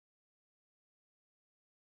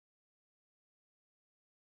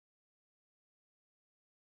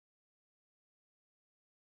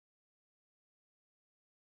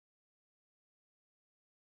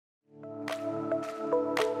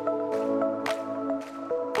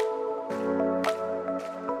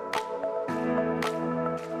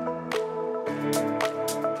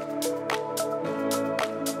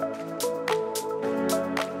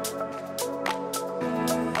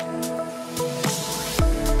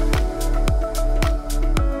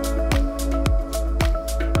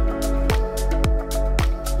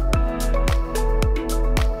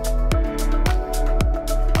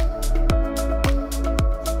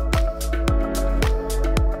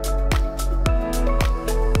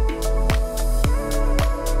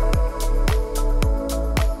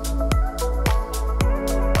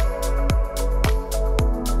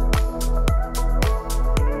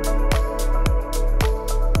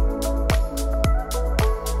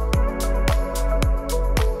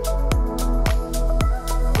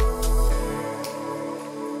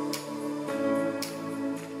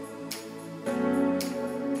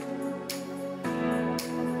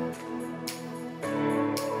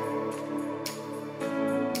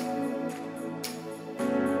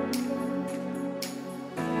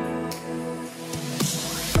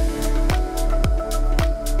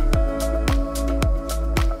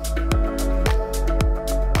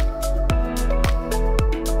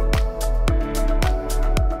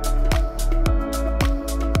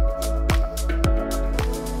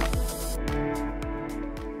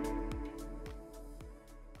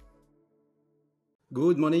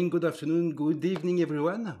Good morning, good afternoon, good evening,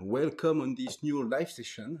 everyone. Welcome on this new live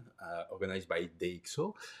session organized by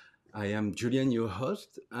DxO. I am Julian, your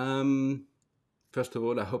host. First of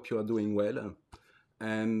all, I hope you are doing well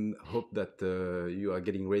and hope that you are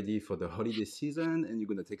getting ready for the holiday season and you're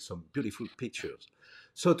going to take some beautiful pictures.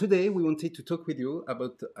 So today we wanted to talk with you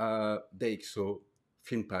about DxO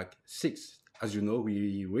FilmPack 6. As you know,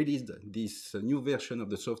 we released this new version of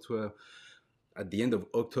the software at the end of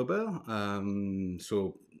October,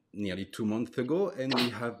 so nearly 2 months ago, and we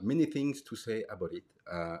have many things to say about it.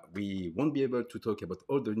 We won't be able to talk about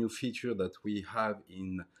all the new features that we have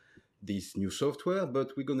in this new software,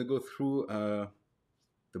 but we're going to go through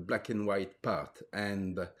the black and white part.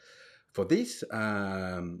 And for this,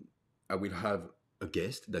 I will have a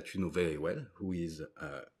guest that you know very well, who is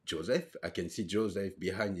Joseph. I can see Joseph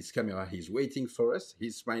behind his camera. He's waiting for us.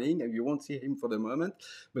 He's smiling, and you won't see him for the moment,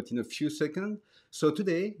 but in a few seconds. So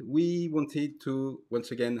today, we wanted to,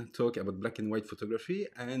 once again, talk about black and white photography,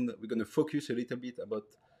 and we're going to focus a little bit about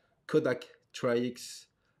Kodak Tri-X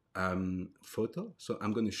photo. So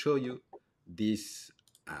I'm going to show you this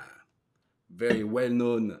very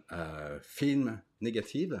well-known film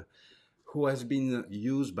negative, who has been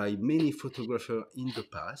used by many photographers in the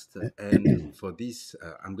past. And for this,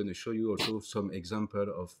 I'm going to show you also some example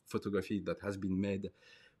of photography that has been made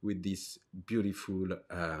with this beautiful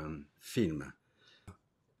film,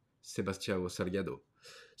 Sebastião Salgado.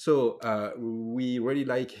 So we really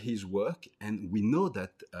like his work, and we know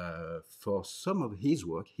that for some of his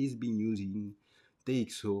work, he's been using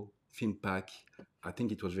DxO FilmPack. I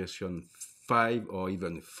think it was version 5 or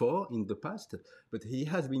even 4 in the past, but he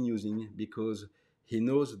has been using because he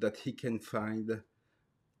knows that he can find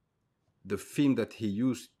the film that he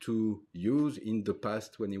used to use in the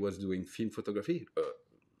past when he was doing film photography.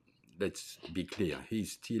 Let's be clear, he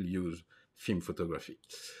still uses film photography.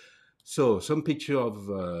 So some picture of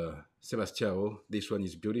Sebastião. This one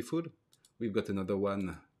is beautiful. We've got another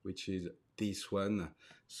one, which is this one.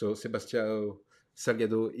 So Sebastião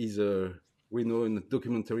Salgado is a renowned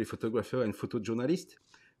documentary photographer and photojournalist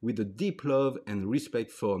with a deep love and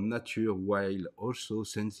respect for nature, while also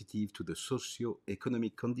sensitive to the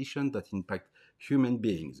socio-economic conditions that impact human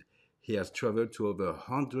beings. He has traveled to over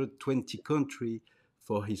 120 countries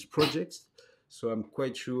for his projects. So I'm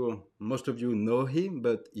quite sure most of you know him,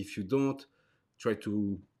 but if you don't, try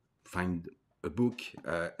to find a book,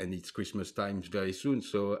 and it's Christmas time very soon.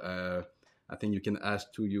 So I think you can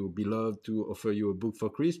ask to your beloved to offer you a book for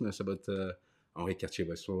Christmas about Henri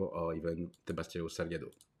Cartier-Bresson or even Sebastião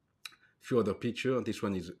Salgado. Few other pictures. This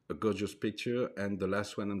one is a gorgeous picture, and the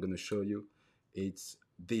last one I'm going to show you, it's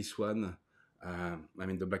this one. I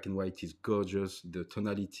mean, the black and white is gorgeous. The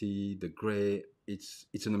tonality, the gray, it's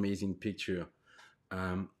an amazing picture.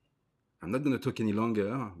 I'm not going to talk any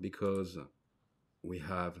longer because we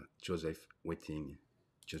have Joseph waiting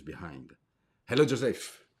just behind. Hello,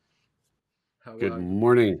 Joseph. Good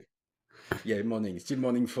morning. Yeah, morning. Still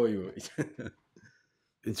morning for you.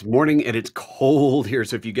 It's morning and it's cold here.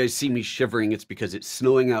 So if you guys see me shivering, it's because it's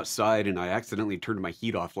snowing outside and I accidentally turned my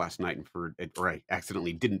heat off last night, or I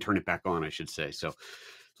accidentally didn't turn it back on, I should say. So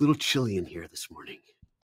it's a little chilly in here this morning.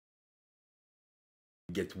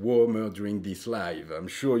 Get warmer during this live. I'm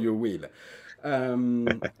sure you will.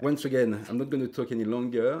 Once again, I'm not going to talk any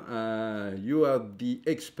longer. You are the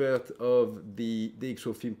expert of the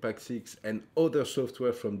DxO FilmPack 6 and other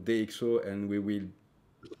software from DxO, and we will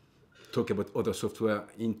talk about other software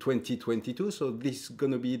in 2022. So this is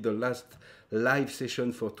going to be the last live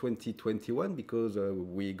session for 2021 because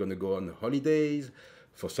we're going to go on holidays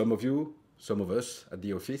for some of you, some of us at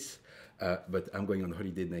the office. But I'm going on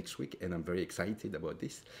holiday next week, and I'm very excited about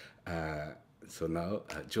this. So now,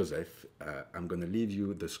 Joseph, I'm going to leave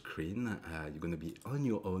you the screen. You're going to be on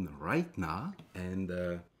your own right now, and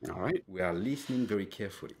All right. we are listening very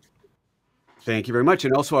carefully. Thank you very much.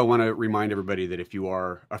 And also, I want to remind everybody that if you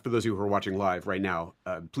are, for those of you who are watching live right now,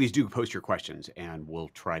 please do post your questions and we'll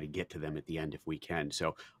try to get to them at the end if we can.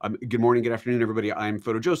 So good morning, good afternoon, everybody. I'm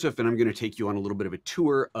Photojoseph, and I'm going to take you on a little bit of a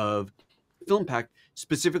tour of FilmPack,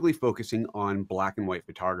 specifically focusing on black and white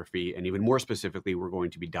photography. And even more specifically, we're going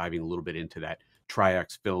to be diving a little bit into that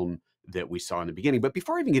Tri-X film that we saw in the beginning. But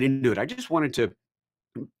before I even get into it, I just wanted to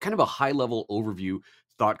kind of a high level overview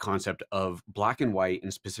thought concept of black and white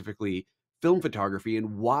and specifically film photography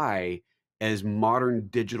and why, as modern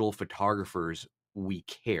digital photographers, we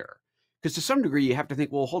care. Because to some degree, you have to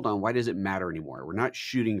think, well, hold on, why does it matter anymore? We're not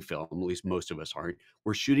shooting film, at least most of us aren't.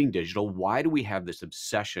 We're shooting digital. Why do we have this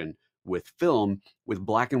obsession with film, with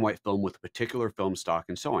black and white film, with a particular film stock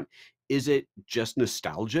and so on? Is it just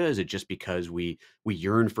nostalgia? Is it just because we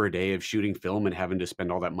yearn for a day of shooting film and having to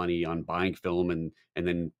spend all that money on buying film and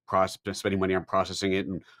then spending money on processing it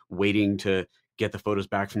and waiting to get the photos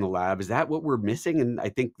back from the lab? Is that what we're missing? And I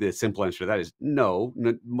think the simple answer to that is no.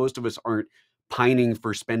 Most of us aren't pining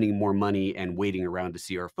for spending more money and waiting around to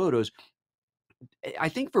see our photos. I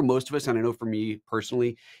think for most of us, and I know for me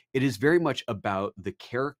personally, it is very much about the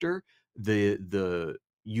character, the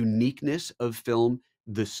uniqueness of film,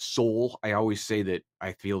 the soul. I always say that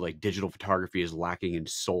I feel like digital photography is lacking in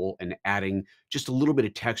soul, and adding just a little bit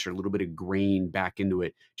of texture, a little bit of grain back into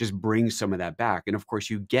it just brings some of that back. And of course,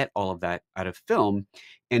 you get all of that out of film.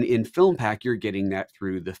 And in FilmPack, you're getting that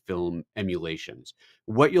through the film emulations.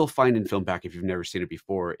 What you'll find in FilmPack, if you've never seen it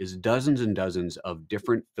before, is dozens and dozens of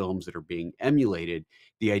different films that are being emulated.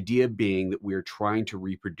 The idea being that we're trying to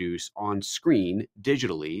reproduce on screen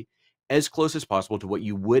digitally as close as possible to what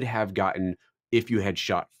you would have gotten if you had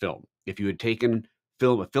shot film. If you had taken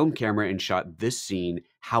a film camera and shot this scene,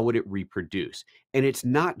 how would it reproduce? And it's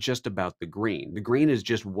not just about the grain. The grain is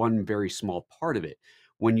just one very small part of it.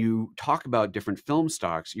 When you talk about different film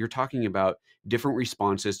stocks, you're talking about different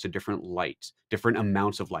responses to different lights, different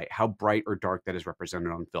amounts of light, how bright or dark that is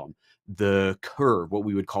represented on film. The curve, what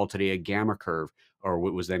we would call today a gamma curve, or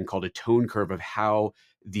what was then called a tone curve, of how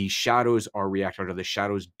the shadows are reacted. Are the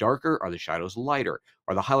shadows darker? Are the shadows lighter?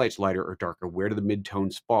 Are the highlights lighter or darker? Where do the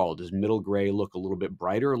midtones fall? Does middle gray look a little bit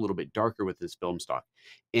brighter, a little bit darker with this film stock?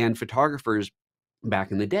 And photographers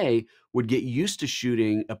back in the day would get used to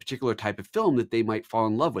shooting a particular type of film that they might fall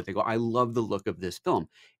in love with. They go, I love the look of this film.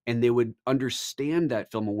 And they would understand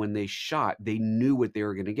that film. And when they shot, they knew what they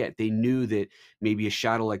were going to get. They knew that maybe a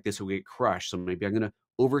shadow like this will get crushed. So maybe I'm going to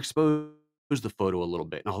overexpose the photo a little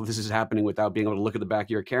bit. And all this is happening without being able to look at the back of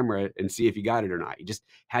your camera and see if you got it or not. You just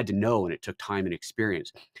had to know, and it took time and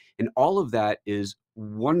experience. And all of that is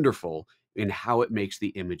wonderful in how it makes the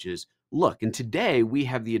images look. And today we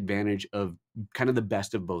have the advantage of kind of the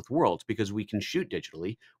best of both worlds, because we can shoot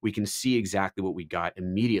digitally, we can see exactly what we got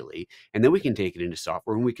immediately, and then we can take it into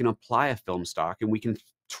software and we can apply a film stock and we can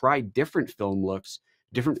try different film looks,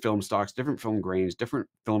 different film stocks, different film grains, different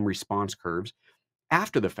film response curves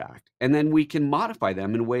after the fact. And then we can modify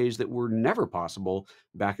them in ways that were never possible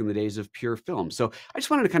back in the days of pure film. So I just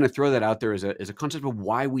wanted to kind of throw that out there as a concept of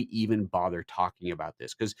why we even bother talking about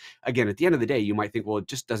this. Because again, at the end of the day, you might think, well, it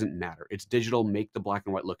just doesn't matter. It's digital, make the black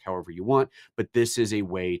and white look however you want. But this is a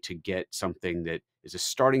way to get something that is a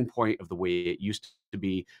starting point of the way it used to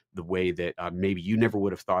be, the way that maybe you never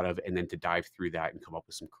would have thought of, and then to dive through that and come up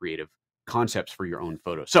with some creative concepts for your own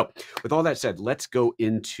photo. So with all that said, let's go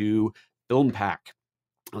into FilmPack.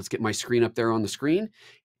 Let's get my screen up there on the screen,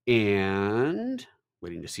 and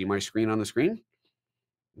waiting to see my screen on the screen.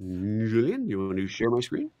 Julian, you want to share my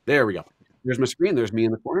screen? There we go. There's my screen. There's me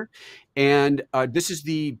in the corner. And this is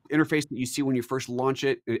the interface that you see when you first launch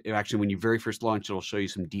it. Actually, when you very first launch, it'll show you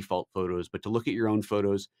some default photos. But to look at your own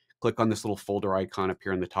photos, click on this little folder icon up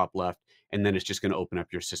here in the top left, and then it's just going to open up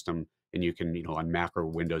your system. And you can, on Mac or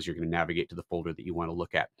Windows, you're going to navigate to the folder that you want to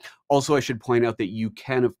look at. Also, I should point out that you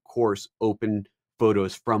can, of course, open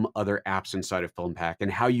photos from other apps inside of FilmPack,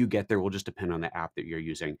 and how you get there will just depend on the app that you're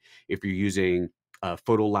using. If you're using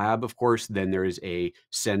Photo Lab, of course. Then there is a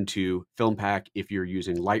send to FilmPack. If you're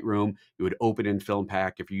using Lightroom, you would open in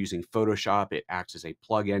FilmPack. If you're using Photoshop, it acts as a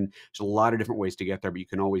plugin. There's a lot of different ways to get there, but you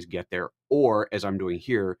can always get there. Or, as I'm doing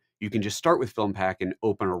here, you can just start with FilmPack and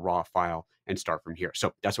open a raw file and start from here.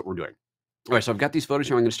 So that's what we're doing. All right, so I've got these photos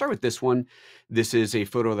here. I'm going to start with this one. This is a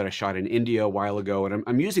photo that I shot in India a while ago, and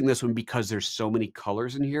I'm using this one because there's so many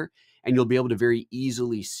colors in here, and you'll be able to very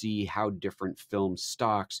easily see how different film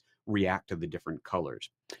stocks react to the different colors.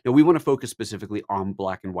 Now, we want to focus specifically on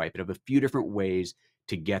black and white, but I have a few different ways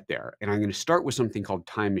to get there. And I'm going to start with something called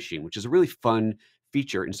Time Machine, which is a really fun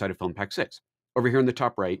feature inside of FilmPack 6. Over here in the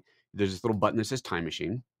top right, there's this little button that says Time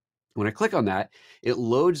Machine. When I click on that, it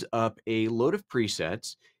loads up a load of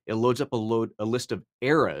presets. It loads up a list of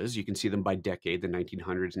eras. You can see them by decade, the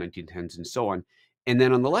 1900s, 1910s, and so on. And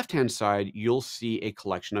then on the left-hand side, you'll see a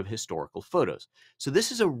collection of historical photos. So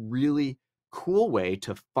this is a really cool way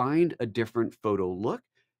to find a different photo look,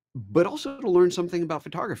 but also to learn something about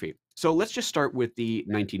photography. So let's just start with the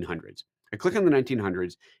 1900s. I click on the 1900s,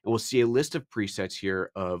 and we'll see a list of presets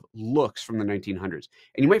here of looks from the 1900s.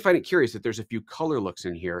 And you might find it curious that there's a few color looks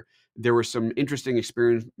in here. There were some interesting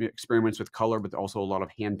experiments with color, but also a lot of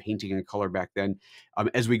hand painting in color back then.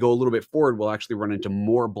 As we go a little bit forward, we'll actually run into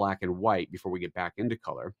more black and white before we get back into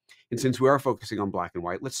color. And since we are focusing on black and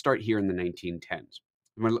white, let's start here in the 1910s.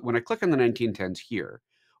 When I click on the 1910s here,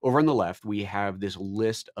 over on the left, we have this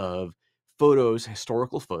list of photos,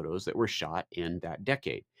 historical photos that were shot in that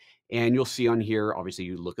decade. And you'll see on here, obviously,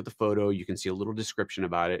 you look at the photo, you can see a little description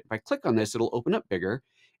about it. If I click on this, it'll open up bigger.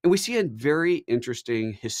 And we see a very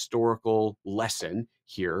interesting historical lesson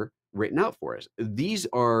here written out for us. These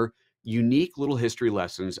are unique little history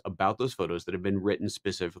lessons about those photos that have been written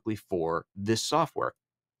specifically for this software.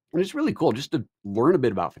 And it's really cool just to learn a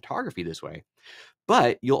bit about photography this way.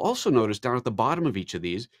 But you'll also notice down at the bottom of each of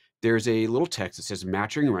these, there's a little text that says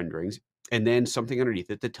matching renderings, and then something underneath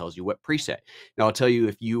it that tells you what preset. Now, I'll tell you,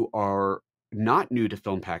 if you are not new to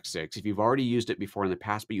FilmPack 6, if you've already used it before in the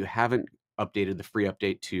past, but you haven't updated the free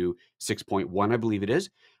update to 6.1, I believe it is,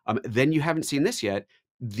 then you haven't seen this yet.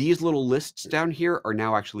 These little lists down here are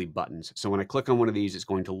now actually buttons. So when I click on one of these, it's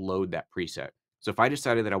going to load that preset. So if I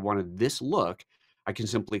decided that I wanted this look, I can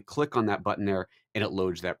simply click on that button there and it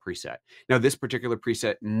loads that preset. Now, this particular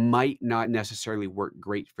preset might not necessarily work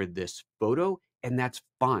great for this photo, and that's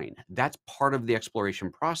fine. That's part of the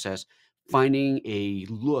exploration process, finding a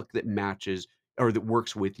look that matches or that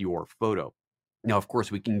works with your photo. Now, of course,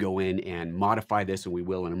 we can go in and modify this, and we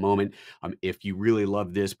will in a moment. If you really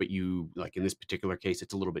love this, but you, like in this particular case,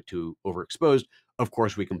 it's a little bit too overexposed, of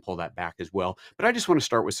course, we can pull that back as well. But I just want to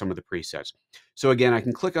start with some of the presets. So again, I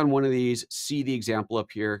can click on one of these, see the example up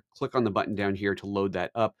here, click on the button down here to load that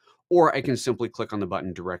up, or I can simply click on the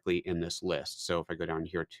button directly in this list. So if I go down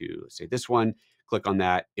here to, let's say this one, click on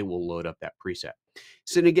that, it will load up that preset.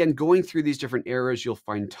 So and again, going through these different eras, you'll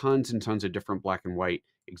find tons and tons of different black and white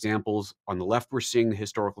examples. On the left, we're seeing the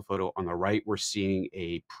historical photo. On the right, we're seeing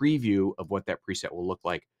a preview of what that preset will look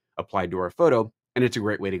like applied to our photo. And it's a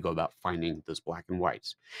great way to go about finding those black and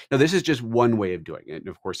whites. Now, this is just one way of doing it. And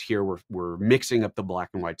of course, here we're mixing up the black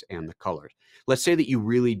and whites and the colors. Let's say that you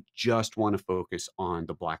really just want to focus on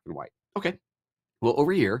the black and white. Okay. Well,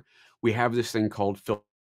 over here, we have this thing called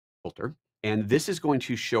filter. And this is going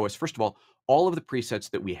to show us, first of all of the presets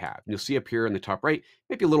that we have. And you'll see up here in the top right,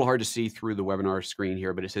 maybe a little hard to see through the webinar screen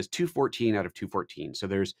here, but it says 214 out of 214. So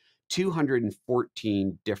there's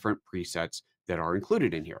 214 different presets that are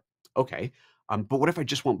included in here. Okay, but what if I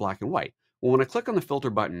just want black and white? Well, when I click on the filter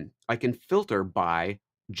button, I can filter by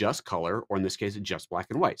just color, or in this case, just black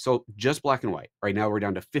and white. So just black and white. Right now we're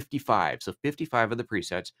down to 55. So 55 of the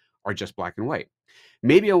presets are just black and white.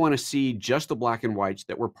 Maybe I want to see just the black and whites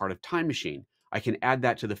that were part of Time Machine. I can add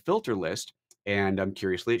that to the filter list, and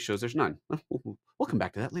curiously, it shows there's none. We'll come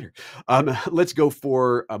back to that later. Let's go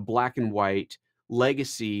for a black and white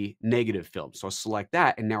legacy negative film. So I'll select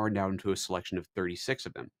that, and now we're down to a selection of 36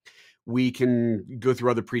 of them. We can go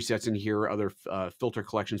through other presets in here, other filter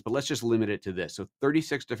collections, but let's just limit it to this. So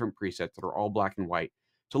 36 different presets that are all black and white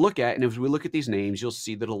to look at. And as we look at these names, you'll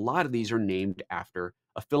see that a lot of these are named after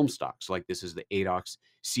a film stock. So like this is the ADOX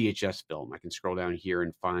CHS film. I can scroll down here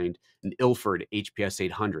and find an Ilford HPS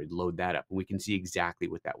 800, load that up, and we can see exactly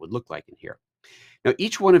what that would look like in here. Now,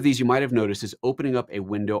 each one of these you might have noticed is opening up a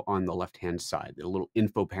window on the left-hand side, a little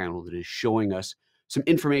info panel that is showing us some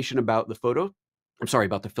information about the photo. I'm sorry,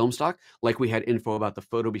 about the film stock. Like we had info about the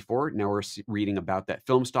photo before, now we're reading about that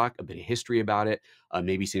film stock, a bit of history about it,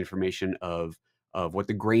 maybe some information of what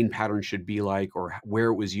the grain pattern should be like or where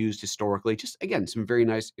it was used historically. Just, again, some very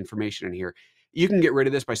nice information in here. You can get rid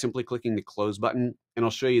of this by simply clicking the close button, and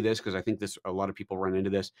I'll show you this because I think a lot of people run into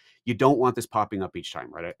this. You don't want this popping up each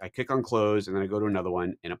time, right? I click on close and then I go to another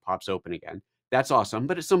one and it pops open again. That's awesome,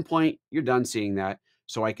 but at some point you're done seeing that.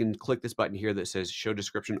 So I can click this button here that says show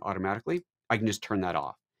description automatically. I can just turn that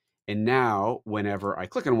off. And now whenever I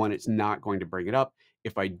click on one, it's not going to bring it up.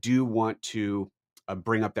 If I do want to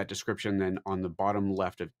bring up that description, then on the bottom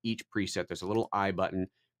left of each preset, there's a little I button.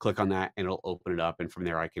 Click on that and it'll open it up. And from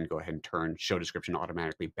there, I can go ahead and turn show description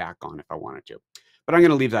automatically back on if I wanted to. But I'm going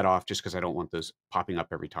to leave that off just because I don't want those popping up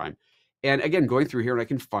every time. And again, going through here, and I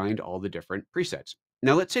can find all the different presets.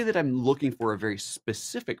 Now, let's say that I'm looking for a very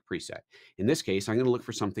specific preset. In this case, I'm going to look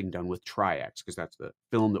for something done with Tri-X because that's the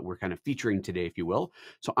film that we're kind of featuring today, if you will.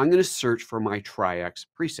 So I'm going to search for my Tri-X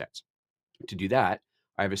presets. To do that,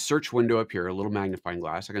 I have a search window up here, a little magnifying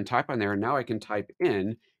glass. I can type on there, and now I can type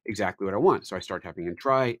in exactly what I want. So I start typing in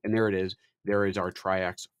Tri, and there it is. There is our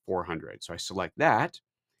Tri-X 400. So I select that,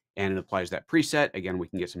 and it applies that preset. Again, we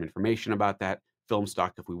can get some information about that film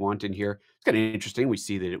stock if we want in here. It's kind of interesting. We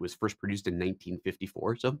see that it was first produced in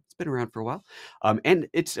 1954, so it's been around for a while. And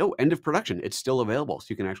it's end of production. It's still available, so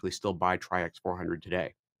you can actually still buy Tri-X 400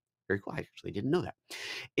 today. Very cool. I actually didn't know that.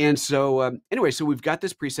 And so anyway, so we've got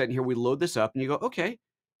this preset in here. We load this up and you go, okay,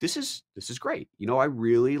 this is great. You know, I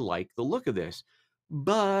really like the look of this,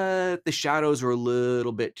 but the shadows are a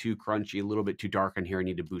little bit too crunchy, a little bit too dark on here. I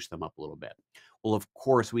need to boost them up a little bit. Well, of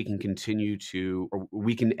course, we can continue to, or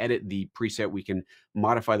we can edit the preset. We can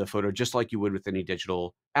modify the photo just like you would with any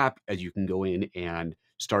digital app, as you can go in and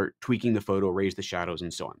start tweaking the photo, raise the shadows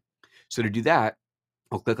and so on. So to do that,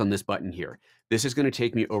 I'll click on this button here. This is going to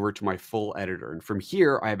take me over to my full editor. And from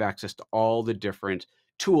here, I have access to all the different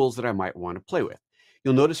tools that I might want to play with.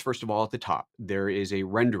 You'll notice, first of all, at the top, there is a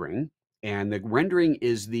rendering. And the rendering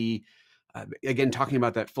is the, again, talking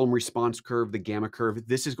about that film response curve, the gamma curve.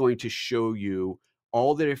 This is going to show you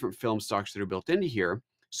all the different film stocks that are built into here.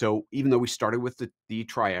 So even though we started with the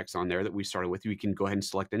Tri-X on there that we started with, we can go ahead and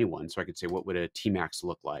select any one. So I could say, what would a T-Max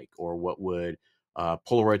look like? Or what would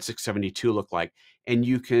Polaroid 672 look like? And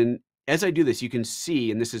you can, as I do this, you can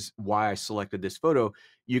see, and this is why I selected this photo,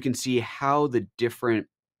 you can see how the different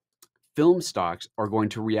film stocks are going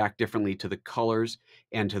to react differently to the colors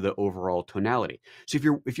and to the overall tonality. So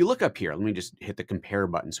if you look up here, let me just hit the compare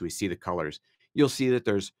button so we see the colors. You'll see that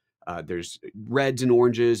there's reds and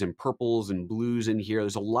oranges and purples and blues in here.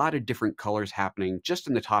 There's a lot of different colors happening just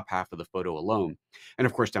in the top half of the photo alone. And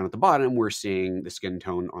of course, down at the bottom, we're seeing the skin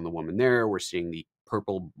tone on the woman there. We're seeing the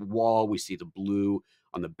purple wall. We see the blue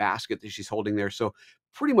on the basket that she's holding there. So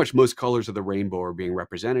pretty much most colors of the rainbow are being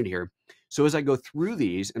represented here. So as I go through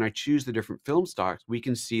these and I choose the different film stocks, we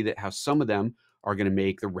can see that how some of them are going to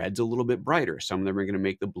make the reds a little bit brighter. Some of them are going to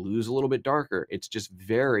make the blues a little bit darker. It's just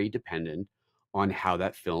very dependent on how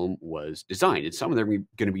that film was designed. And some of them are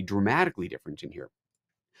going to be dramatically different in here.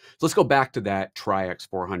 So let's go back to that Tri-X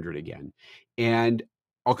 400 again. And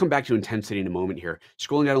I'll come back to intensity in a moment here.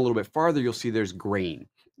 Scrolling down a little bit farther, you'll see there's grain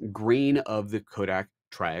of the Kodak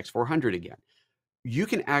Tri-X 400 again. You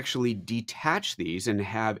can actually detach these and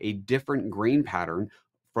have a different grain pattern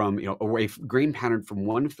from, a grain pattern from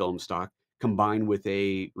one film stock combined with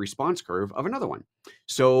a response curve of another one.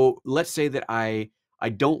 So let's say that I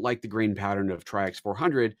don't like the grain pattern of Tri-X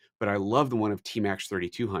 400, but I love the one of T-Max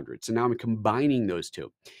 3200. So now I'm combining those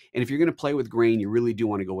two. And if you're going to play with grain, you really do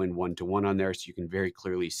want to go in one-to-one on there so you can very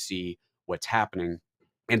clearly see what's happening.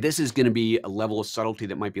 And this is going to be a level of subtlety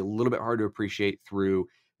that might be a little bit hard to appreciate through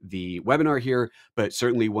the webinar here, but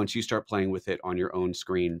certainly once you start playing with it on your own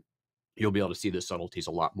screen, you'll be able to see the subtleties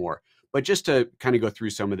a lot more. But just to kind of go through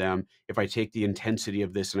some of them, if I take the intensity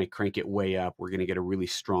of this and I crank it way up, we're going to get a really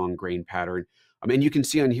strong grain pattern. And you can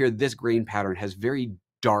see on here, this grain pattern has very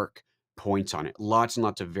dark points on it. Lots and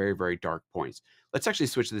lots of very, very dark points. Let's actually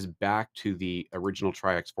switch this back to the original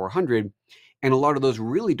Tri-X 400. And a lot of those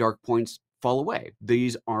really dark points fall away.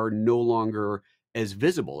 These are no longer as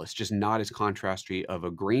visible. It's just not as contrasty of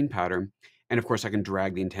a grain pattern. And of course, I can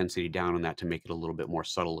drag the intensity down on that to make it a little bit more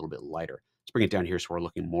subtle, a little bit lighter. Let's bring it down here so we're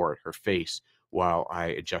looking more at her face while I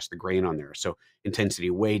adjust the grain on there. So intensity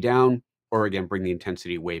way down, or again, bring the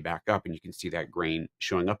intensity way back up, and you can see that grain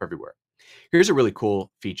showing up everywhere. Here's a really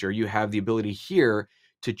cool feature. You have the ability here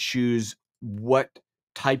to choose what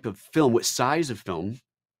type of film, what size of film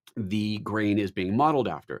the grain is being modeled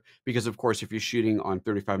after. Because of course, if you're shooting on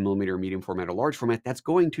 35mm medium format or large format, that's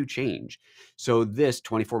going to change. So this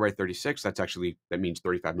 24x36, that means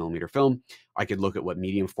 35mm film. I could look at what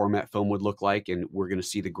medium format film would look like, and we're going to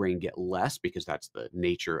see the grain get less because that's the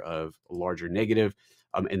nature of a larger negative.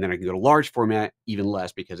 And then I can go to large format, even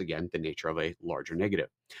less, because again, the nature of a larger negative.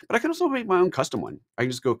 But I can also make my own custom one. I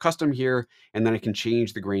can just go custom here, and then I can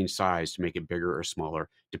change the grain size to make it bigger or smaller,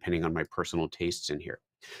 depending on my personal tastes in here.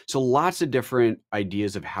 So lots of different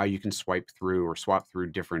ideas of how you can swipe through or swap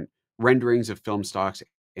through different renderings of film stocks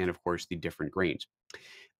and of course the different grains.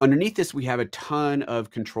 Underneath this, we have a ton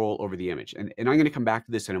of control over the image. And I'm going to come back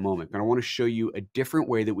to this in a moment, but I want to show you a different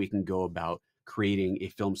way that we can go about creating a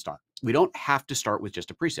film stock. We don't have to start with just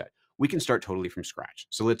a preset. We can start totally from scratch.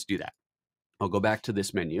 So let's do that. I'll go back to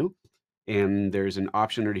this menu, and there's an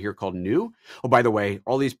option under here called New. Oh, by the way,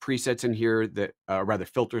 all these presets in here that, rather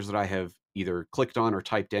filters that I have either clicked on or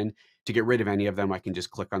typed in, to get rid of any of them, I can just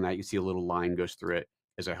click on that. You see a little line goes through it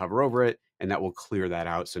as I hover over it, and that will clear that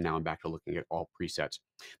out. So now I'm back to looking at all presets.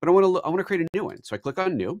 But I want to create a new one. So I click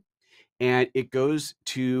on New, and it goes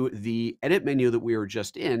to the edit menu that we were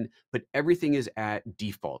just in, but everything is at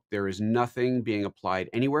default. There is nothing being applied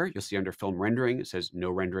anywhere. You'll see under film rendering, it says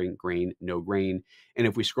no rendering, grain, no grain. And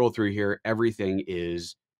if we scroll through here, everything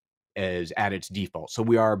is at its default. So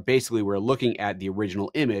we're looking at the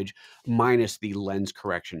original image minus the lens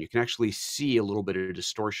correction. You can actually see a little bit of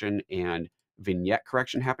distortion and vignette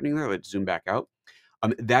correction happening there. Let's zoom back out.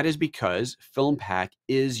 That is because FilmPack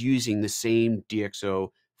is using the same DxO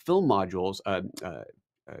film modules,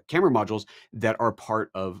 camera modules that are part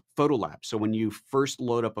of PhotoLab. So when you first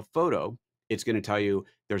load up a photo, it's going to tell you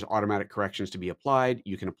there's automatic corrections to be applied.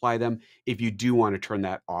 You can apply them. If you do want to turn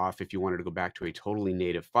that off, if you wanted to go back to a totally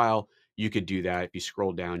native file, you could do that. If you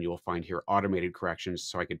scroll down, you will find here automated corrections.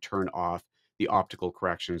 So I could turn off the optical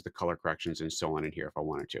corrections, the color corrections, and so on in here if I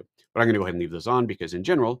wanted to. But I'm going to go ahead and leave those on because in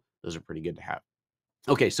general, those are pretty good to have.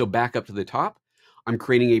 Okay, so back up to the top, I'm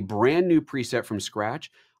creating a brand new preset from scratch.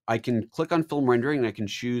 I can click on film rendering and I can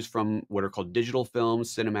choose from what are called digital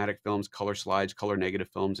films, cinematic films, color slides, color negative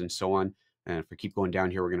films, and so on. And if we keep going down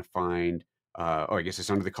here, we're going to find, I guess it's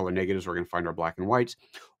under the color negatives, we're going to find our black and whites.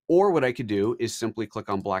 Or what I could do is simply click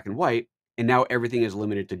on black and white, and now everything is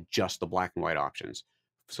limited to just the black and white options.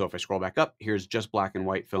 So if I scroll back up, here's just black and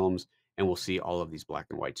white films, and we'll see all of these black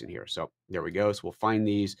and whites in here. So there we go. So we'll find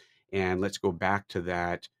these. And let's go back to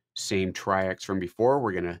that same Tri-X from before.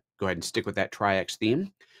 We're going to go ahead and stick with that Tri-X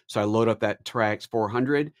theme. So I load up that Tri-X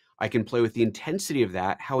 400. I can play with the intensity of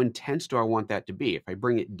that. How intense do I want that to be? If I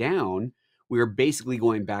bring it down, we are basically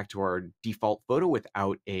going back to our default photo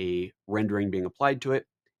without a rendering being applied to it.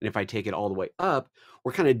 And if I take it all the way up,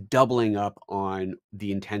 we're kind of doubling up on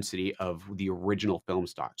the intensity of the original film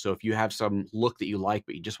stock. So if you have some look that you like,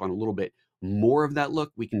 but you just want a little bit more of that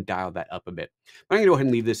look, we can dial that up a bit. But I'm going to go ahead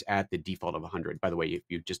and leave this at the default of 100. By the way, if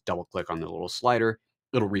you just double click on the little slider,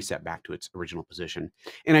 it'll reset back to its original position.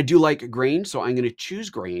 And I do like grain, so I'm going to choose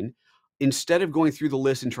grain. Instead of going through the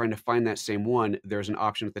list and trying to find that same one, there's an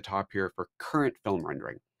option at the top here for current film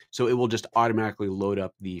rendering. So it will just automatically load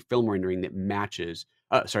up the film rendering that matches,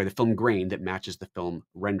 the film grain that matches the film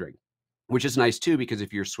rendering, which is nice too, because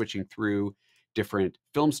if you're switching through different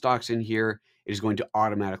film stocks in here, it is going to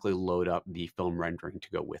automatically load up the film rendering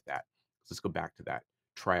to go with that. So let's go back to that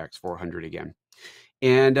Tri-X 400 again.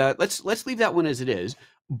 And let's leave that one as it is.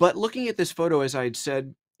 But looking at this photo, as I had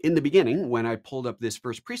said in the beginning, when I pulled up this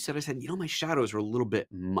first preset, I said, my shadows are a little bit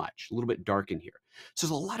much, a little bit dark in here. So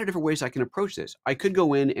there's a lot of different ways I can approach this. I could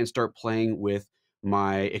go in and start playing with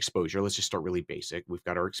my exposure. Let's just start really basic. We've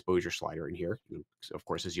got our exposure slider in here. Of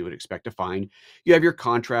course, as you would expect to find, you have your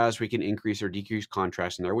contrast. We can increase or decrease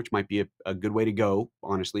contrast in there, which might be a good way to go,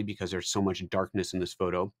 honestly, because there's so much darkness in this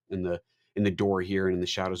photo, in the door here and in the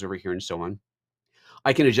shadows over here and so on.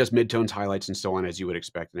 I can adjust midtones, highlights, and so on, as you would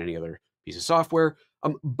expect in any other piece of software.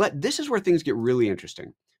 But this is where things get really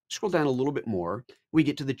interesting. Scroll down a little bit more, we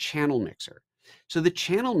get to the channel mixer. So the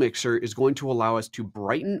channel mixer is going to allow us to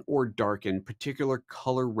brighten or darken particular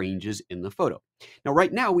color ranges in the photo. Now,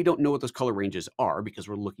 right now, we don't know what those color ranges are because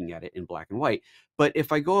we're looking at it in black and white. But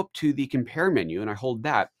if I go up to the compare menu and I hold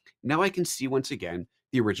that, now I can see once again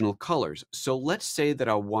the original colors. So let's say that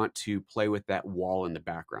I want to play with that wall in the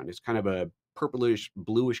background. It's kind of a purplish,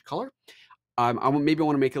 bluish color. Maybe I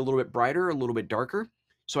want to make it a little bit brighter, a little bit darker.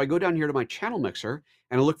 So I go down here to my channel mixer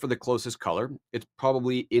and I look for the closest color. It's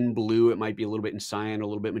probably in blue. It might be a little bit in cyan, a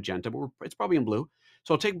little bit magenta, but it's probably in blue.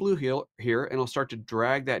 So I'll take blue here and I'll start to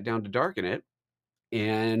drag that down to darken it.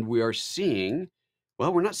 And we are seeing,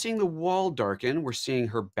 well, we're not seeing the wall darken. We're seeing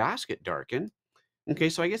her basket darken. Okay,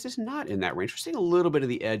 so I guess it's not in that range. We're seeing a little bit of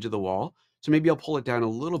the edge of the wall. So maybe I'll pull it down a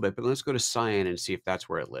little bit, but let's go to cyan and see if that's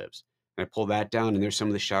where it lives. And I pull that down, and there's some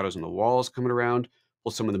of the shadows on the walls coming around,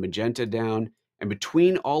 pull some of the magenta down. And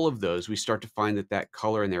between all of those, we start to find that that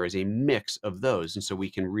color in there is a mix of those. And so we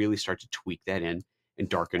can really start to tweak that in and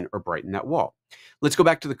darken or brighten that wall. Let's go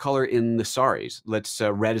back to the color in the saris.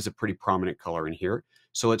 Red is a pretty prominent color in here.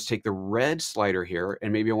 So let's take the red slider here,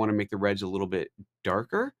 and maybe I want to make the reds a little bit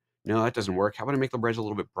darker. No, that doesn't work. How about I make the reds a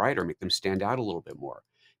little bit brighter, make them stand out a little bit more?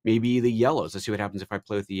 Maybe the yellows. Let's see what happens if I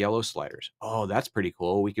play with the yellow sliders. Oh, that's pretty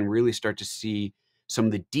cool. We can really start to see some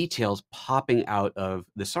of the details popping out of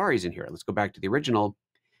the saris in here. Let's go back to the original.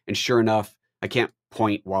 And sure enough, I can't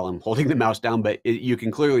point while I'm holding the mouse down, but you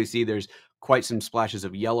can clearly see there's quite some splashes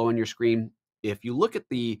of yellow on your screen. If you look at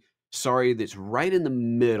the sari that's right in the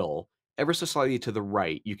middle, ever so slightly to the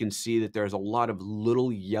right, you can see that there's a lot of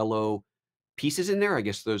little yellow pieces in there. I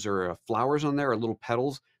guess those are flowers on there, or little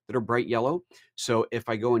petals that are bright yellow. So if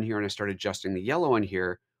I go in here and I start adjusting the yellow on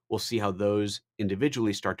here, we'll see how those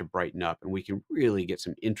individually start to brighten up, and we can really get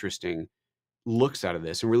some interesting looks out of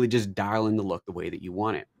this and really just dial in the look the way that you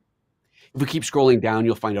want it. If we keep scrolling down,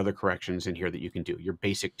 you'll find other corrections in here that you can do. Your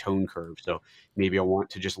basic tone curve. So maybe I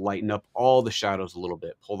want to just lighten up all the shadows a little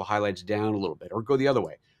bit, pull the highlights down a little bit, or go the other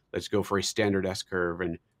way. Let's go for a standard S curve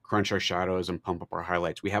and crunch our shadows and pump up our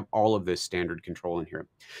highlights. We have all of this standard control in here.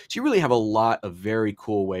 So you really have a lot of very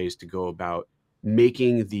cool ways to go about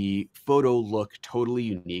making the photo look totally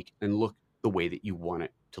unique and look the way that you want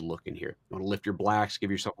it to look in here. You want to lift your blacks,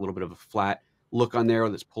 give yourself a little bit of a flat look on there.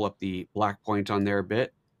 Let's pull up the black point on there a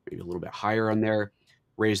bit, maybe a little bit higher on there,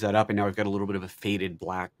 raise that up, and now we've got a little bit of a faded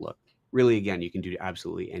black look. Really, again, you can do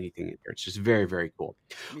absolutely anything in here. It's just very, very cool.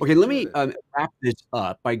 Okay, let me wrap this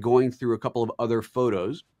up by going through a couple of other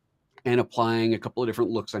photos and applying a couple of different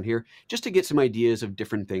looks on here just to get some ideas of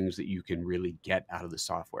different things that you can really get out of the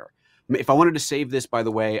software. If I wanted to save this, by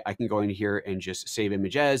the way, I can go in here and just save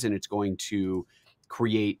image as, and it's going to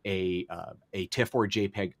create a TIFF or a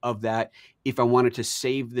JPEG of that. If I wanted to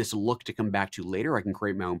save this look to come back to later, I can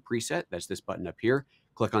create my own preset. That's this button up here.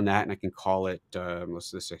 Click on that, and I can call it,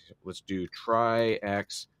 let's do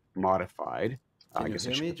Tri-X modified. Can you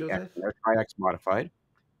hear me, Joseph? Tri-X modified.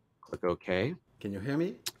 Click OK. Can you hear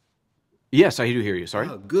me? Yes, I do hear you. Sorry.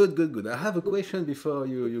 Oh, good. I have a question before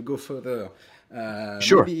you go further.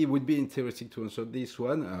 Sure. Maybe it would be interesting to answer this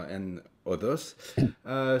one and others.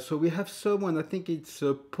 So we have someone, I think it's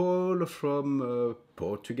Paul from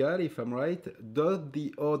Portugal, if I'm right. Does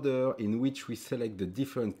the order in which we select the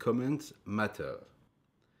different comments matter?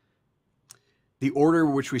 The order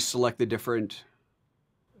in which we select the different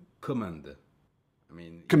commands.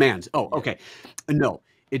 Oh, yeah. Okay. No,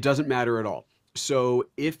 it doesn't matter at all. So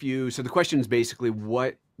so the question is basically,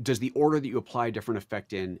 what does the order that you apply a different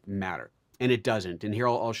effect in matter? And it doesn't. And here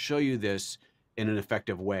I'll show you this in an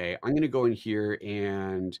effective way. I'm going to go in here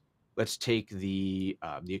and let's take the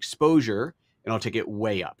exposure, and I'll take it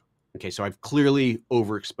way up. Okay, so I've clearly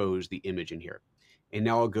overexposed the image in here. And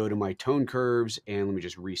now I'll go to my tone curves, and let me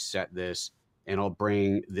just reset this, and I'll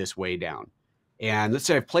bring this way down. And let's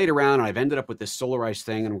say I've played around and I've ended up with this solarized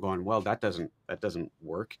thing, and I'm going, well, that doesn't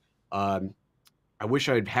work. I wish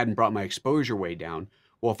I hadn't brought my exposure way down.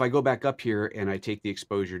 Well, if I go back up here and I take the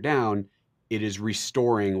exposure down, it is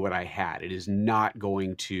restoring what I had. It is not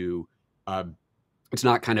going to, it's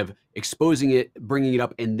not kind of exposing it, bringing it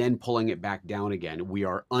up, and then pulling it back down again. We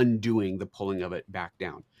are undoing the pulling of it back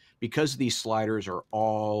down. Because these sliders are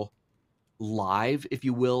all live, if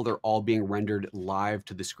you will, they're all being rendered live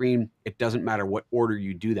to the screen. It doesn't matter what order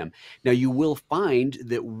you do them. Now, you will find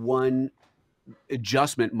that one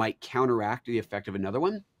adjustment might counteract the effect of another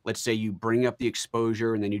one. Let's say you bring up the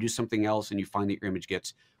exposure and then you do something else and you find that your image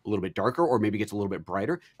gets a little bit darker, or maybe gets a little bit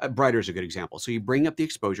brighter. Brighter is a good example. So you bring up the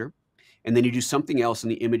exposure and then you do something else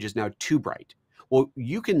and the image is now too bright. Well,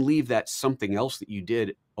 you can leave that something else that you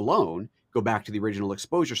did alone, go back to the original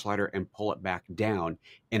exposure slider and pull it back down.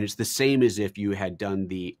 And it's the same as if you had done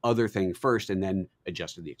the other thing first and then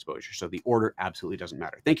adjusted the exposure. So the order absolutely doesn't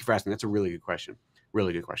matter. Thank you for asking. That's a really good question.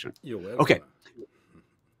 Really good question. You're welcome. Okay,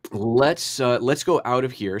 let's go out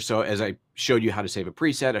of here. So as I showed you how to save a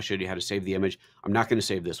preset, I showed you how to save the image. I'm not going to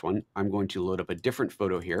save this one. I'm going to load up a different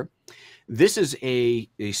photo here. This is a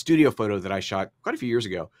studio photo that I shot quite a few years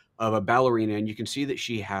ago of a ballerina, and you can see that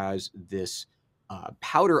she has this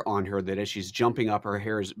powder on her that as she's jumping up, her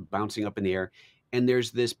hair is bouncing up in the air. And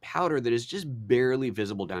there's this powder that is just barely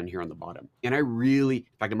visible down here on the bottom. And in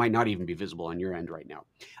fact, it might not even be visible on your end right now.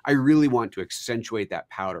 I really want to accentuate that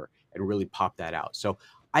powder and really pop that out. So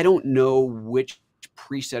I don't know which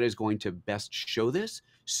preset is going to best show this.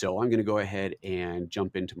 So I'm going to go ahead and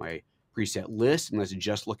jump into my preset list, and let's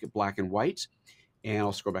just look at black and whites. And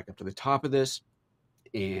I'll scroll back up to the top of this,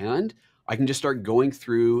 and I can just start going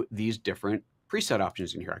through these different preset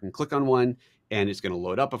options in here. I can click on one and it's going to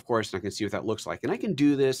load up, of course, and I can see what that looks like. And I can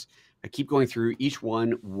do this. I keep going through each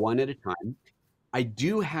one at a time. I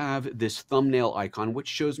do have this thumbnail icon, which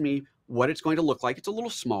shows me what it's going to look like. It's a little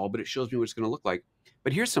small, but it shows me what it's going to look like.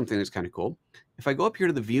 But here's something that's kind of cool. If I go up here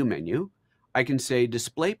to the view menu, I can say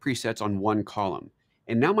display presets on one column.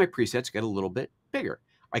 And now my presets get a little bit bigger.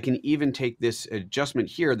 I can even take this adjustment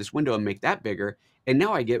here, this window, and make that bigger. And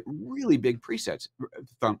now I get really big presets,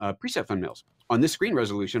 preset thumbnails. On this screen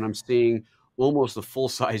resolution, I'm seeing almost the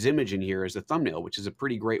full-size image in here as a thumbnail, which is a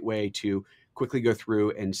pretty great way to quickly go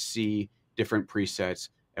through and see different presets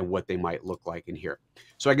and what they might look like in here.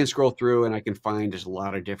 So I can scroll through and I can find just a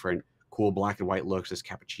lot of different cool black and white looks. This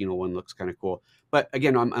cappuccino one looks kind of cool. But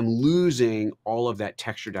again, I'm losing all of that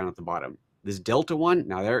texture down at the bottom. This Delta one,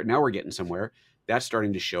 now we're getting somewhere. That's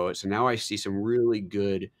starting to show it. So now I see some really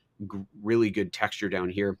good texture down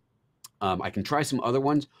here. I can try some other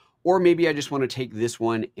ones, or maybe I just want to take this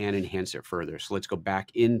one and enhance it further. So let's go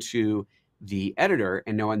back into the editor.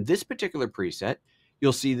 And now on this particular preset,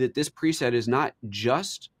 you'll see that this preset is not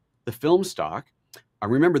just the film stock.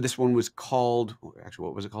 Remember, this one was called, actually,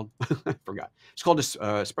 what was it called? I forgot. It's called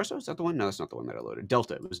Espresso. Is that the one? No, that's not the one that I loaded.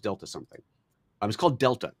 Delta. It was Delta something. It's called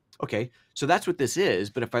Delta. Okay, so that's what this is.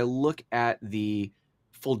 But if I look at the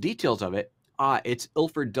full details of it, it's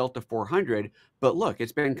Ilford Delta 400. But look,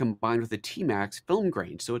 it's been combined with the T-Max film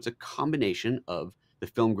grain. So it's a combination of the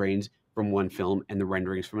film grains from one film and the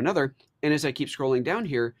renderings from another. And as I keep scrolling down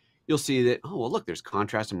here, you'll see that, oh, well, look, there's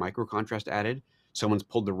contrast and micro contrast added. Someone's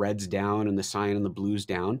pulled the reds down and the cyan and the blues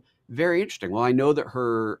down. Very interesting. Well, I know that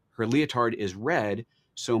her leotard is red,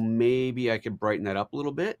 so maybe I could brighten that up a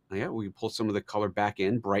little bit. Yeah, we can pull some of the color back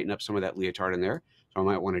in, brighten up some of that leotard in there. So I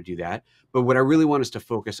might want to do that. But what I really want is to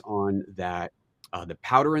focus on that, the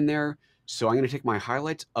powder in there. So I'm going to take my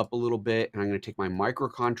highlights up a little bit, and I'm going to take my micro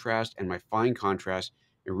contrast and my fine contrast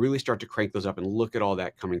and really start to crank those up and look at all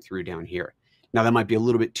that coming through down here. Now, that might be a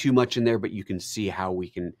little bit too much in there, but you can see how we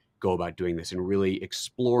can go about doing this and really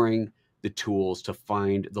exploring the tools to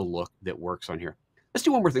find the look that works on here. Let's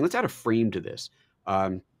do one more thing. Let's add a frame to this.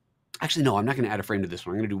 Actually, no, I'm not going to add a frame to this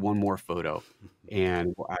one. I'm going to do one more photo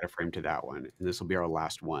and we'll add a frame to that one. And this will be our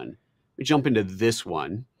last one. We jump into this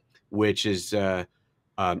one, which is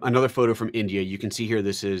another photo from India. You can see here,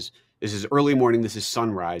 this is early morning. This is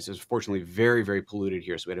sunrise. It's fortunately very, very polluted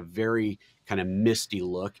here. So we had a very kind of misty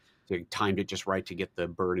look. They timed it just right to get the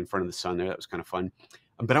bird in front of the sun there. That was kind of fun.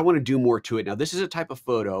 But I want to do more to it. Now, this is a type of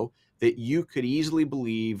photo that you could easily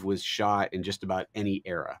believe was shot in just about any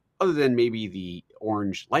era, other than maybe the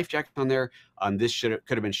orange life jacket on there. This could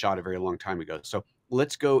have been shot a very long time ago. So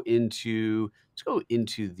let's go into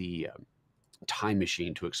the time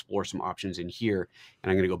machine to explore some options in here.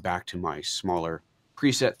 And I'm going to go back to my smaller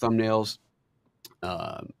preset thumbnails.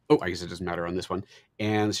 Oh, I guess it doesn't matter on this one.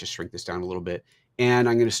 And let's just shrink this down a little bit. And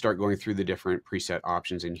I'm going to start going through the different preset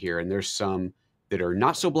options in here. And there's some that are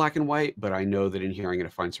not so black and white, but I know that in here I'm going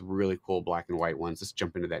to find some really cool black and white ones. Let's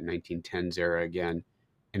jump into that 1910s era again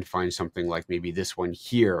and find something like maybe this one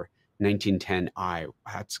here, 1910i.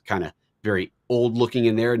 That's kind of very old looking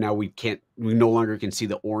in there. Now we no longer can see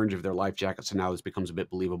the orange of their life jacket. So now this becomes a bit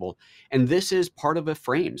believable. And this is part of a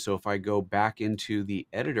frame. So if I go back into the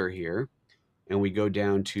editor here and we go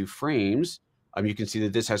down to frames, you can see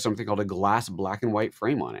that this has something called a glass black and white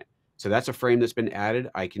frame on it. So that's a frame that's been added.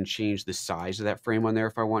 I can change the size of that frame on there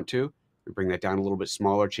if I want to. Bring that down a little bit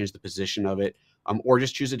smaller, change the position of it, or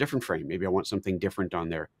just choose a different frame. Maybe I want something different on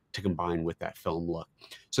there to combine with that film look.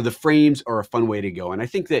 So the frames are a fun way to go. And I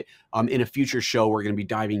think that in a future show, we're going to be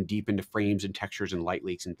diving deep into frames and textures and light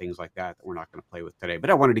leaks and things like that we're not going to play with today. But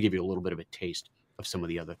I wanted to give you a little bit of a taste of some of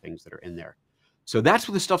the other things that are in there. So that's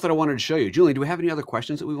the stuff that I wanted to show you. Julian, do we have any other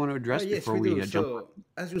questions that we want to address before we jump on?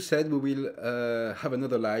 As you said, we will have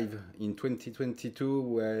another live in 2022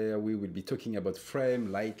 where we will be talking about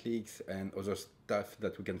frame, light leaks, and other stuff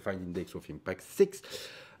that we can find in DxO FilmPack 6.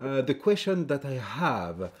 The question that I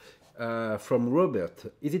have from Robert,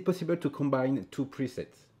 is it possible to combine two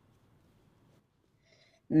presets?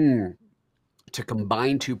 To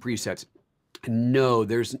combine two presets? No,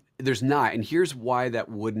 there's not. And here's why that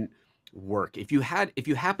wouldn't work. If you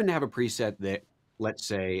happen to have a preset that, let's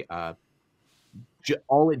say,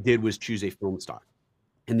 all it did was choose a film stock,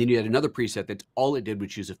 and then you had another preset that all it did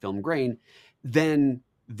was choose a film grain, then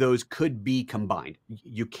those could be combined.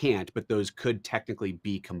 You can't, but those could technically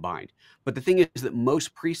be combined. But the thing is that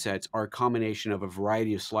most presets are a combination of a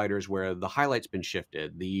variety of sliders where the highlight's been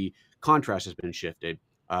shifted, the contrast has been shifted,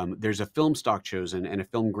 There's a film stock chosen and a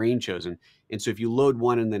film grain chosen. And so if you load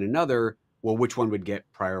one and then another, well, which one would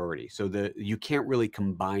get priority? So you can't really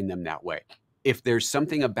combine them that way. If there's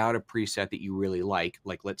something about a preset that you really like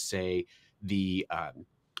let's say the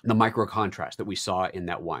micro contrast that we saw in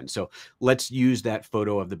that one. So let's use that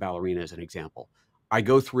photo of the ballerina as an example. I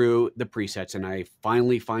go through the presets and I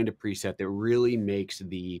finally find a preset that really makes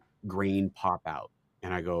the grain pop out.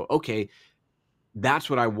 And I go, okay, that's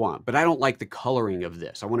what I want, but I don't like the coloring of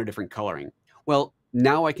this. I want a different coloring. Well,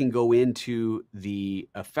 now I can go into the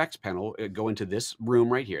effects panel, go into this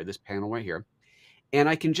room right here, this panel right here, and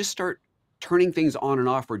I can just start turning things on and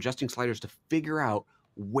off or adjusting sliders to figure out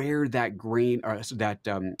where that grain or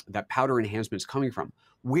that powder enhancement is coming from.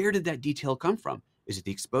 Where did that detail come from? Is it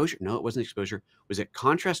the exposure? No, it wasn't exposure. Was it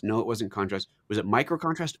contrast? No, it wasn't contrast. Was it micro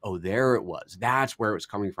contrast? Oh, there it was. That's where it was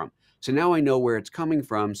coming from. So now I know where it's coming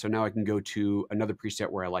from. So now I can go to another preset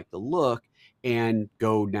where I like the look and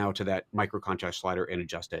go now to that micro contrast slider and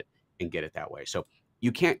adjust it and get it that way. So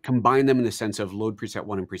you can't combine them in the sense of load preset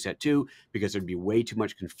 1 and preset 2 because there'd be way too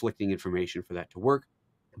much conflicting information for that to work.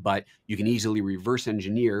 But you can easily reverse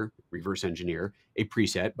engineer a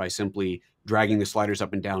preset by simply dragging the sliders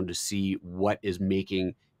up and down to see what is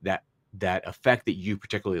making that effect that you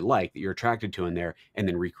particularly like, that you're attracted to in there, and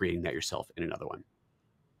then recreating that yourself in another one.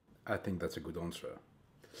 I think that's a good answer.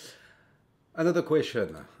 Another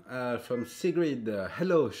question from Sigrid.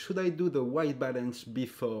 Hello, should I do the white balance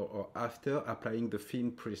before or after applying the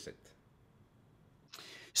film preset?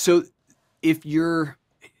 So if you're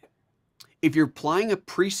applying a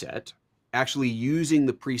preset, actually using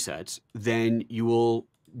the presets, then you will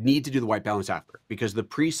need to do the white balance after, because the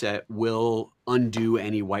preset will undo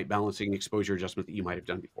any white balancing exposure adjustment that you might have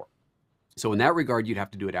done before. So in that regard, you'd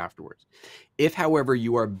have to do it afterwards. If, however,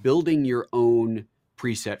 you are building your own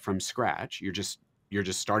preset from scratch, you're just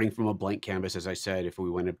starting from a blank canvas, as I said. If we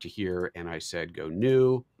went up to here and I said go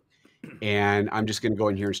new, and I'm just going to go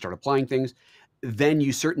in here and start applying things, then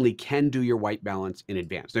you certainly can do your white balance in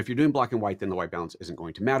advance. Now, if you're doing black and white, then the white balance isn't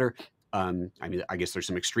going to matter. I mean, I guess there's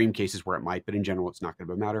some extreme cases where it might, but in general, it's not going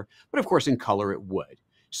to matter. But of course, in color, it would.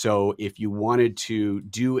 So if you wanted to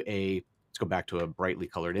do let's go back to a brightly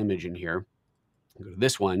colored image in here. Go to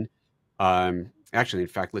this one. Actually, in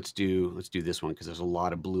fact, let's do this one because there's a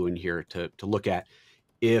lot of blue in here to look at.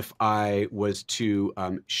 If I was to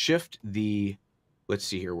shift the, let's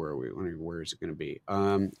see here, where are we? Where is it going to be?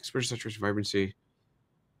 Exposure, saturation, vibrancy,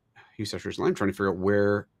 hue, saturation. I'm trying to figure out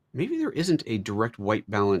where maybe there isn't a direct white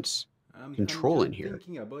balance control in here. I'm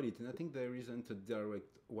thinking about it, and I think there isn't a direct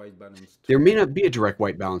white balance. There may not be a direct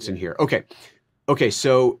white balance in here. Okay,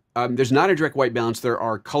 so there's not a direct white balance. There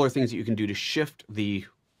are color things that you can do to shift the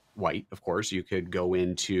white. Of course, you could go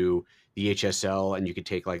into the HSL and you could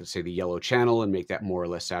take, like, let's say, the yellow channel and make that more or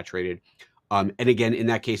less saturated. And again, in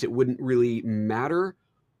that case, it wouldn't really matter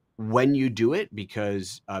when you do it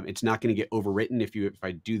because it's not going to get overwritten if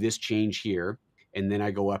I do this change here and then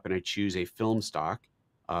I go up and I choose a film stock.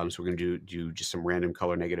 So we're going to do just some random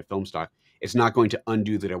color negative film stock. It's not going to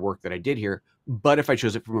undo the work that I did here, but if I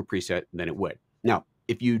chose it from a preset, then it would. Now,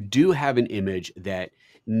 if you do have an image that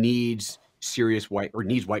needs serious white or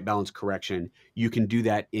needs white balance correction, you can do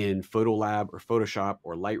that in Photolab or Photoshop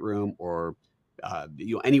or Lightroom or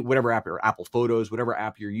whatever app, or Apple Photos, whatever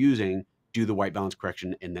app you're using, do the white balance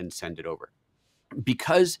correction and then send it over.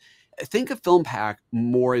 Because think of FilmPack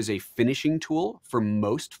more as a finishing tool for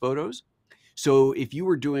most photos. So if you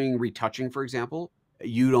were doing retouching, for example,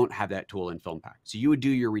 you don't have that tool in FilmPack. So you would do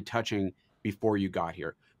your retouching before you got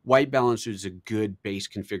here. White balance is a good base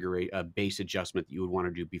configuration, a base adjustment that you would want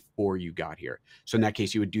to do before you got here. So in that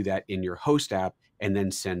case, you would do that in your host app and then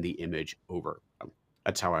send the image over.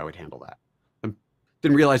 That's how I would handle that.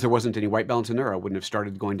 Didn't realize there wasn't any white balance in there. I wouldn't have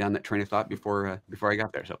started going down that train of thought before I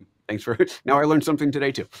got there. So thanks for, now I learned something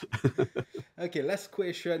today too. Okay, last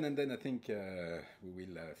question, and then I think we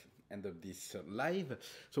will end up this live.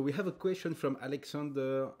 So we have a question from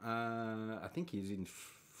Alexander. I think he's in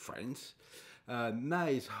France.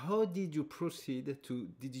 Nice. How did you proceed to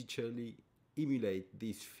digitally emulate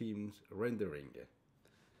these films rendering?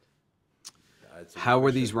 How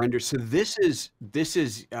were these rendered? So this is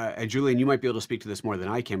Julian, you might be able to speak to this more than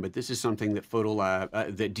I can, but this is something that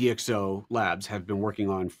that DxO Labs have been working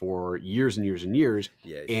on for years and years and years.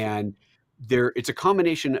 Yes. And it's a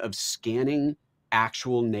combination of scanning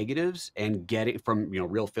actual negatives and getting from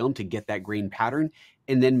real film to get that grain pattern,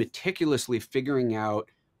 and then meticulously figuring out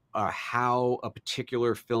how a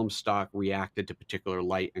particular film stock reacted to particular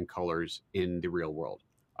light and colors in the real world.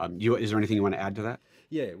 Is there anything you want to add to that?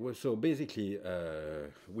 Yeah, well, so basically,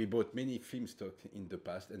 we bought many film stock in the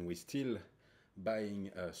past, and we still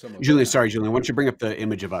buying some of Julian, them. sorry, Julian, why don't you bring up the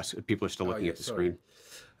image of us? People are still looking Yeah, at the sorry.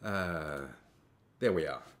 screen. There we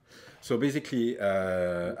are. So basically,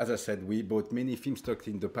 as I said, we bought many film stocks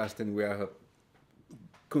in the past, and we are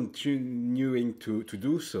continuing to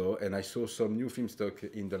do so. And I saw some new film stock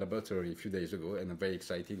in the laboratory a few days ago, and I'm very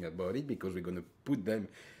excited about it because we're going to put them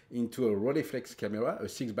into a Rolleiflex camera, a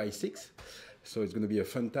 6x6. So it's going to be a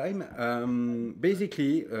fun time.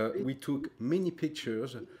 Basically, we took many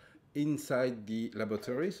pictures inside the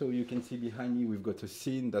laboratory. So you can see behind me, we've got a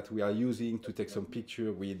scene that we are using to take some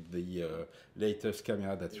picture with the latest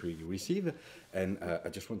camera that we receive. And I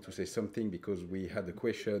just want to say something because we had a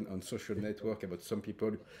question on social network about some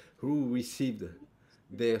people who received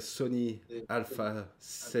their Sony Alpha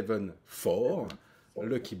 7 IV.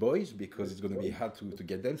 Lucky boys, because it's going to be hard to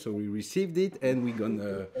get them. So we received it, and we're going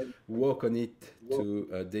to work on it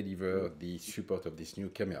to deliver the support of this new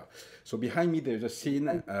camera. So behind me, there's a scene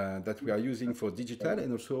that we are using for digital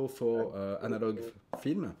and also for analog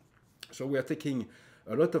film. So we are taking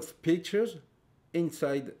a lot of pictures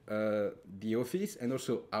inside the office and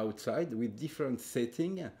also outside with different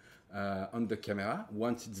settings on the camera.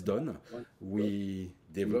 Once it's done, we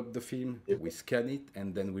develop the film, we scan it,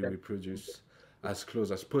 and then we reproduce as close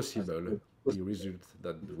as possible the result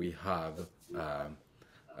that we have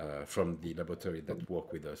from the laboratory that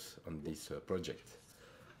work with us on this project.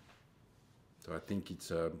 So I think it's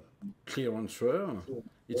a clear answer.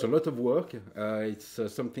 It's a lot of work. It's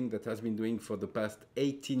something that has been doing for the past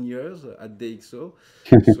 18 years at DxO.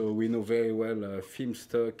 So we know very well film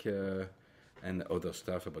stock and other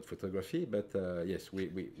stuff about photography. But yes,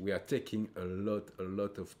 we are taking a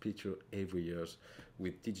lot of pictures every year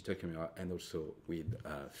with digital camera and also with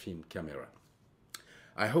film camera.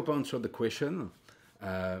 I hope I answered the question.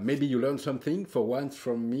 Maybe you learned something for once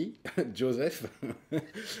from me, Joseph.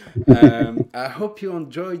 I hope you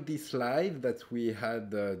enjoyed this live that we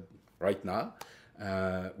had right now.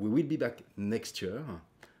 We will be back next year.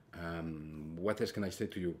 What else can I say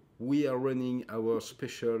to you? We are running our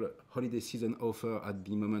special holiday season offer at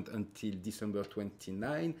the moment until December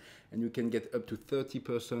 29, and you can get up to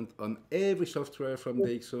 30% on every software from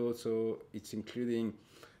DxO. So it's including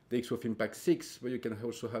DxO FilmPack 6, but you can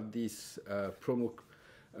also have this promo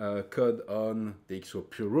code on DxO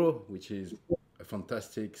Pro, which is a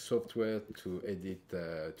fantastic software to edit,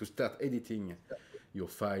 to start editing your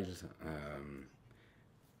files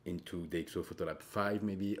into DxO Photolab 5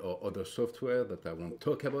 maybe, or other software that I won't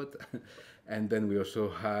talk about. And then we also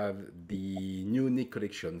have the new Nik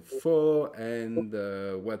Collection 4 and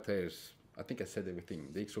what else? I think I said everything.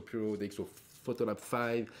 DxO Pro, DxO Photolab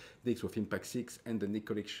 5, DxO FilmPack 6, and the Nik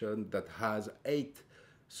Collection that has 8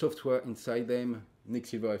 software inside them: Nik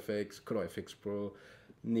Silver FX, Color FX Pro,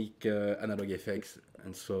 Nik Analog FX,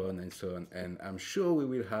 and so on and so on. And I'm sure we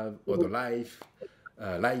will have other live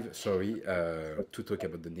to talk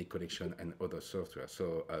about the Nik Collection and other software.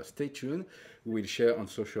 So stay tuned. We will share on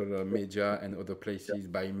social media and other places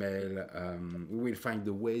by mail. We will find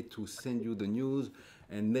a way to send you the news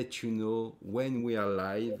and let you know when we are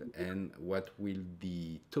live and what will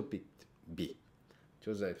the topic be.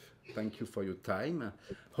 Joseph, thank you for your time.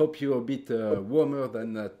 Hope you're a bit warmer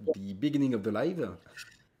than at the beginning of the live.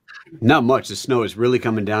 Not much. The snow is really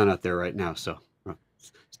coming down out there right now, so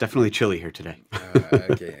it's definitely chilly here today.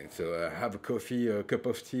 Okay, so have a coffee, a cup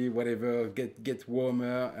of tea, whatever. Get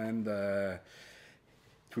warmer, and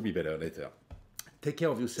it will be better later. Take care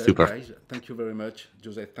of yourself, Super. guys. Thank you very much,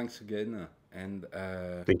 Joseph. Thanks again, and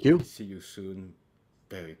thank you. See you soon,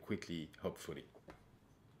 very quickly, hopefully.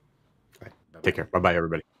 Right. Take care. Bye-bye,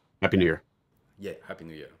 everybody. Happy New Year. Yeah, Happy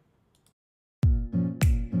New Year.